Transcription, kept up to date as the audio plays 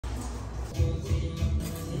See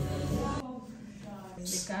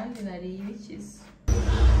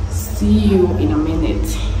you in a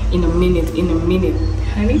minute. In a minute,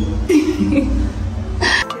 honey.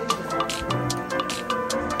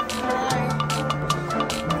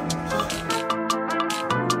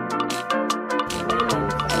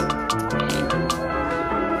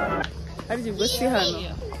 How did you go see her?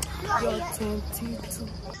 You're 22.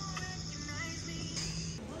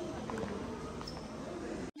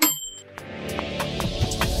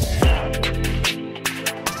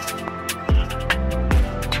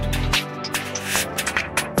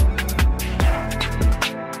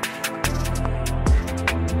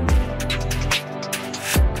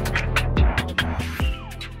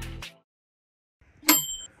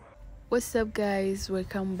 What's up guys,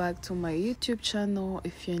 welcome back to my YouTube channel.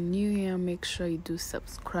 If you're new here, make sure you do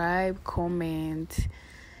subscribe, comment,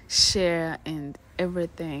 share and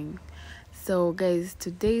everything. So guys,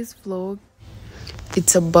 today's vlog,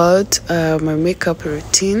 it's about my makeup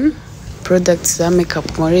routine, products that makeup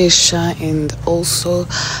moresha, and also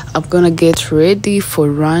I'm gonna get ready for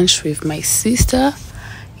lunch with my sister.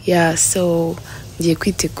 Yeah, so ngiye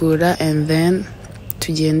kwitegura and then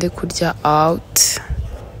tugende kurya out.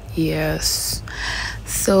 Yes,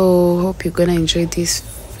 so hope you're gonna enjoy this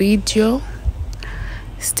video.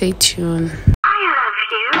 Stay tuned.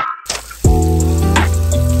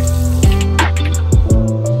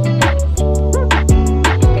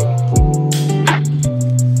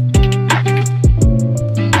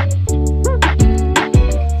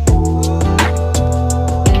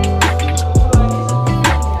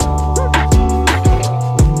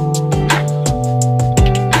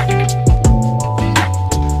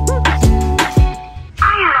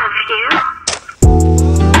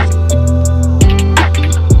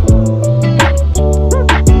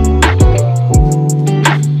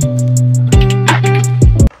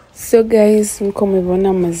 So guys, nko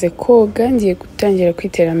mubibona maze koga ngiye gutangira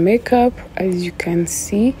kwitera makeup. As you can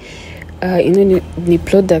see, ino ni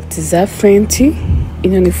product za Fenty,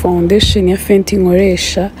 ino ni foundation ya Fenty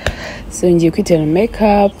nkoresha. So ngiye kwitera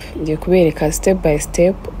makeup, ngiye kubereka step by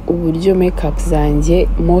step uburyo makeup zanjye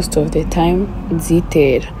most of the time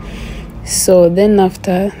nzitera. So then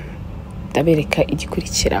after ndabereka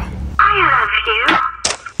igikurikiraho.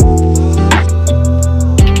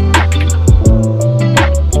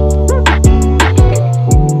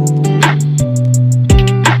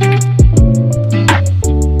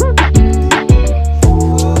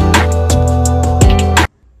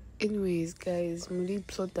 Muri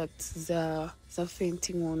products za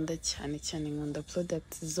Fenty nkunda cyane nkunda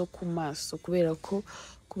products zo ku maso, kubera ko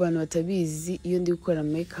ku bantu batabizi iyo ndi gukora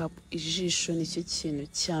makeup ijisho nicyo kintu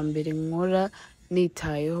cya mbere nkora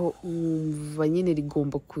nitayeho, umva nyine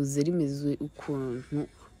rigomba kuza rimeze ukuntu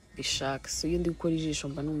bishaka. So iyo ndi gukora ijisho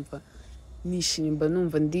mba numva nishimye, mba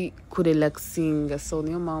numva ndi kurelaxinga. So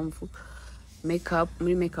niyo mpamvu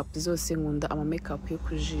muri makeup zose nkunda ama makeup yo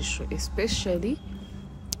ku jisho, especially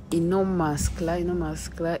ino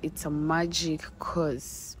mascara. It's a magic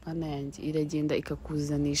cause bana yanjye iragenda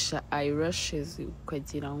ikakuzanisha eyelashes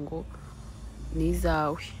ukagira ngo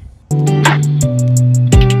nizawe.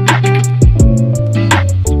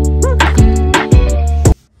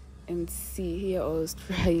 And see, here I was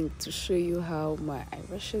trying to show you how my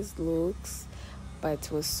eyelashes looks, but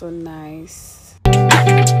it was so nice.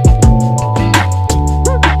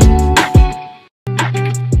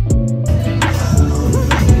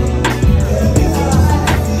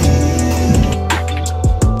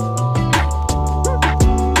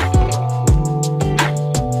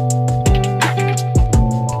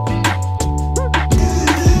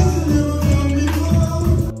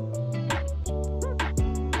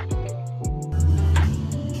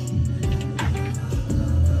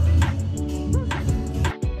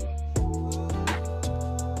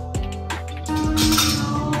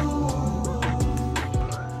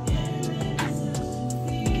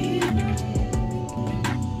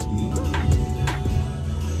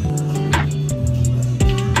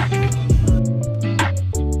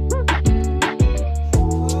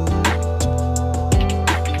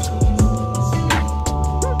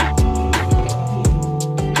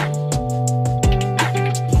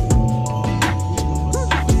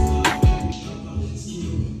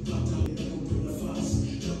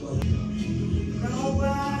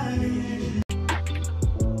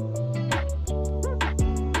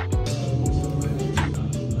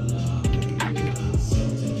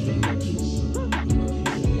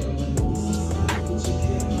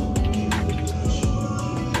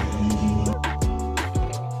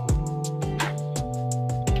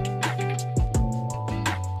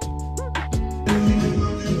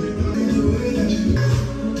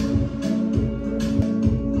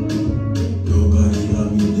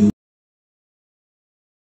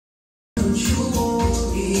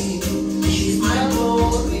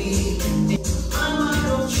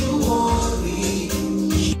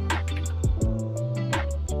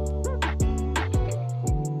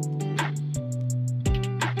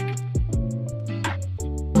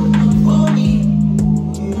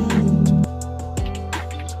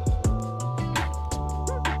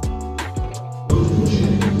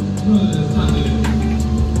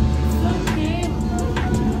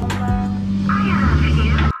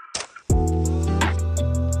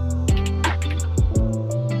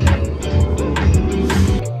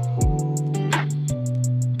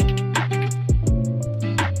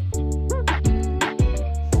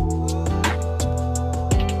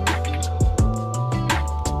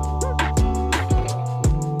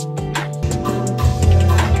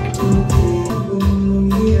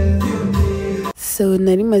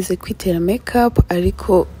 nari maze kwitera makeup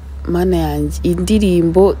ariko mana yanjye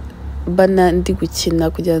indirimbo bana ndi gukina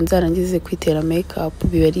kugira nzarangize kwitera makeup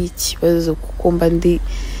biba ari ikibazo kuko mba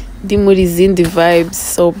ndi muri zindi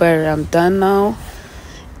vibes. So but I'm done now.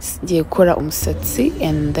 Ngiye gukora umusatsi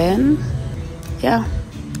and then yeah,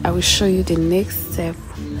 I will show you the next step.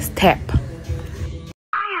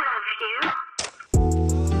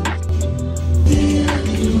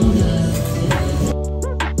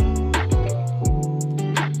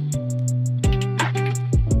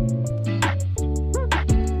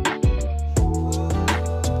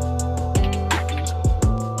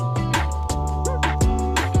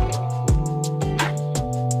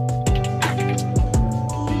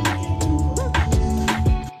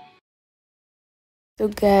 So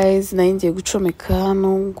guys, naingiye gucomeka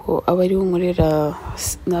hano ngo abari unkorera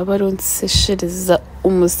nabaronseshereza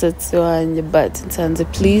umusatsi wanjye, but nsanze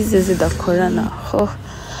please zidakorana.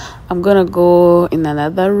 I'm gonna go in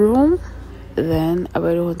another room, then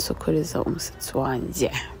abari unsokoreza umusatsi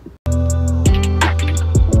wanjye.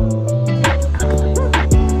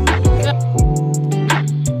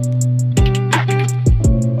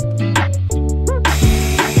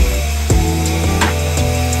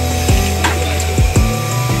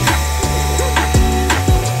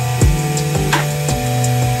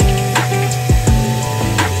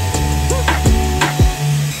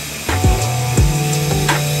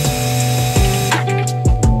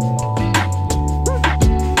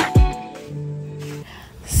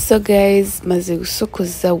 So guys, maze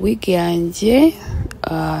gusokoza wig yanjye,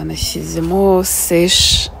 nashyizemo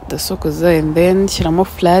sesh ndasokoza and then nshyiramo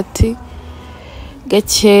flat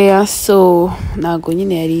gakeya, so ntago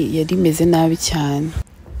nyine yari imeze nabi cyane.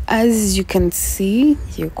 As you can see,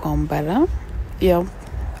 ngiye kwambara, yeah,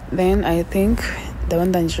 then I think ndaba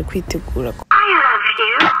ndangije kwitegura.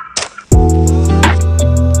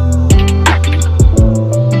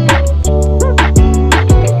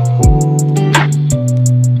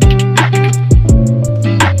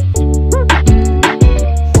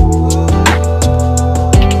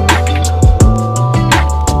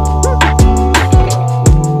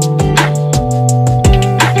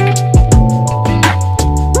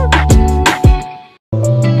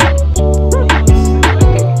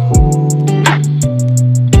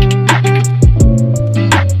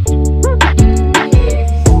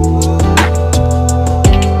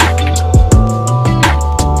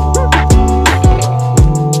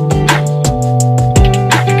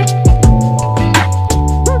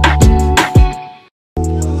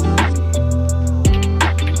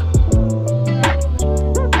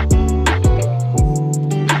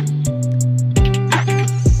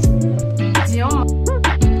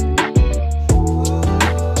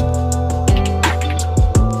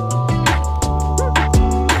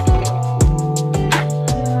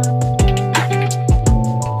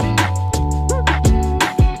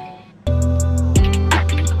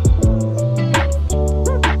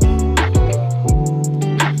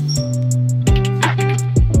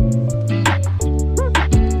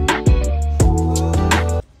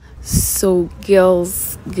 So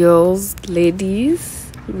girls, ladies,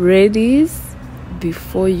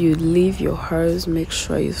 before you leave your house, make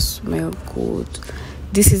sure you smell good.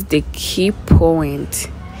 This is the key point.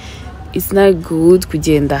 It's not good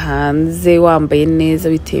kugenda hanze wambaye neza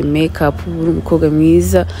biteye makeup uri umukobwa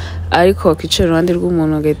mwiza ariko wakicara iruhande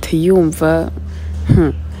rw'umuntu agahita yumva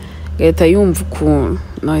ukuntu.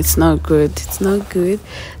 No, it's not good.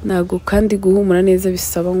 Ntago kandi guhumura neza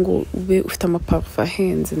bisaba ngo ube ufite amapafu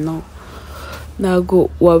ahenze. No, ntago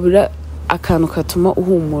wabura akantu katuma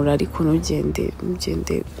uhumura ariko ntugende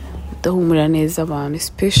udahumura neza abantu,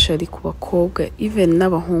 especially ku bakobwa, even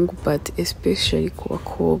n'abahungu, but especially ku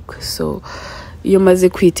bakobwa. So iyo maze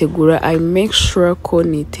kwitegura, I make sure ko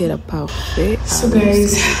nitera pafe. So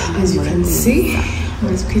guys, as you can see,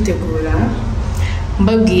 maze kwitegura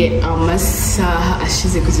mbabwiye amasaha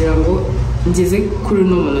ashize kugira ngo ngeze kuri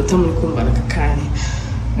no munota muri kumbara akakanya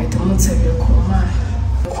ahita munsabira ku mana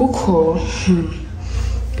kuko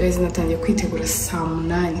guys natangiye kwitegura saa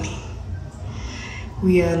 8.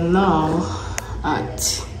 We are now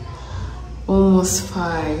at almost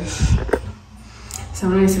 5. Saa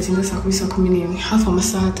 8 saa 9 saa 10 half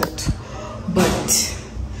amasaha 3. But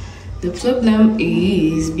the problem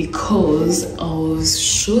is because I was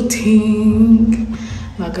shooting.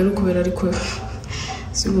 Nagaru kubera ariko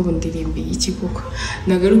singo ndirimbi iki koko.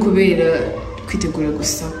 Nagaru kubera kwitegura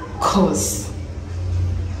gusa cause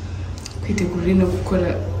kwitegura no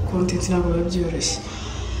gukora content ntabwo byoroshye.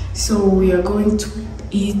 So we are going to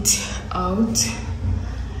eat out.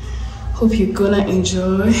 Hope you're gonna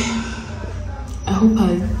enjoy. I hope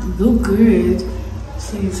I look good.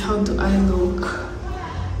 Please, how do I look?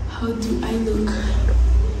 How do I look?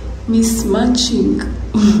 Mismatching.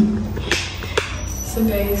 So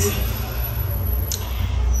guys,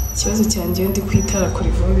 ikibazo cyanjye ndi kwitara kuri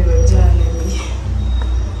vuba biba byananiye.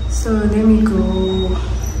 So let me go.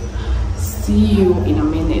 See you in a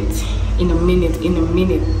minute. In a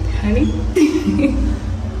minute, honey.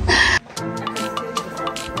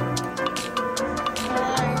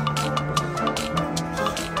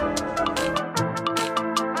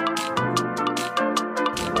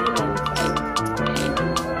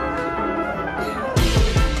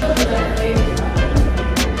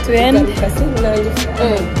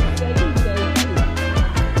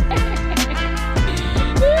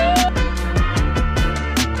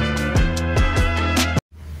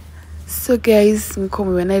 So guys, nko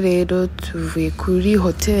mubona rero tuvuye kuri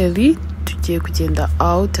hoteli tugiye kugenda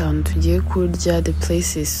out and tugiye kurya. The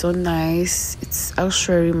place is so nice. It's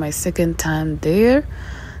actually my second time there.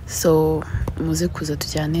 So muze kuza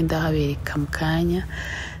tujyane ndahabereka mu kanya.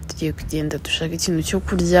 Tugiye kugenda dushaka ikintu cyo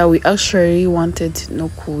kurya. We actually wanted no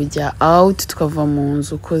kujya out tukava mu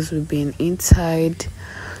nzu because we've been inside.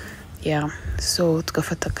 Yeah, so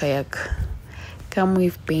tukafata kayaga. Come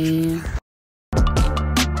with me.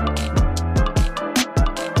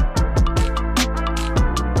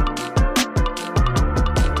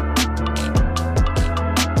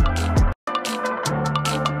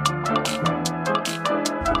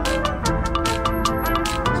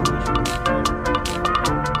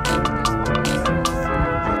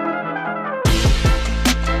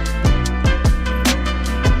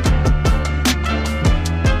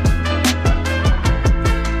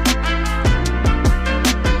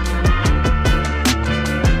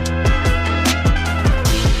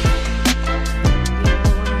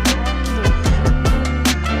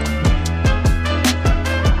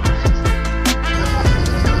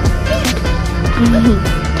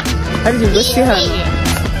 How did you go see her?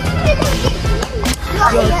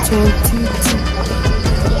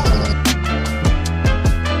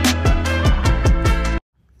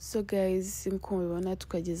 So guys, nko mubibona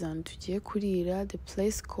tukageza ahantu tugiye kurira. The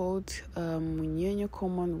place called Munyonyo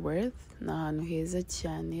Commonwealth. Ni ahantu heza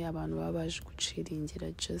cyane abantu baba baje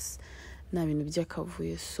guciringira just nta bintu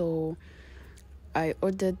by'akavuyo. So I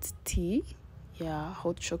ordered tea, yeah,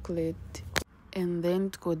 hot chocolate, and then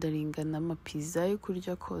twodaringa n'amapizza yo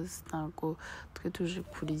kurya cause ntago twe tuje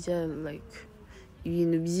kurya like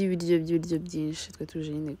ibintu by'ibiryo byinshi. Twe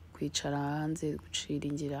tuje nyine kwicara hanze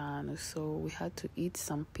guciringira ahantu. So we had to eat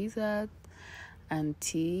some pizza and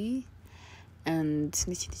tea and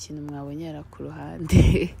n'ikindi kintu mwabonyera ku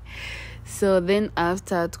ruhande. So then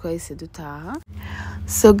after twahise dutaha.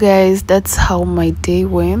 So guys, that's how my day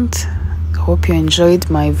went. Hope you enjoyed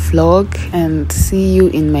my vlog and see you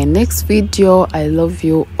in my next video. I love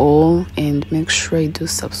you all and make sure you do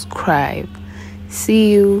subscribe.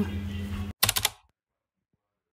 See you.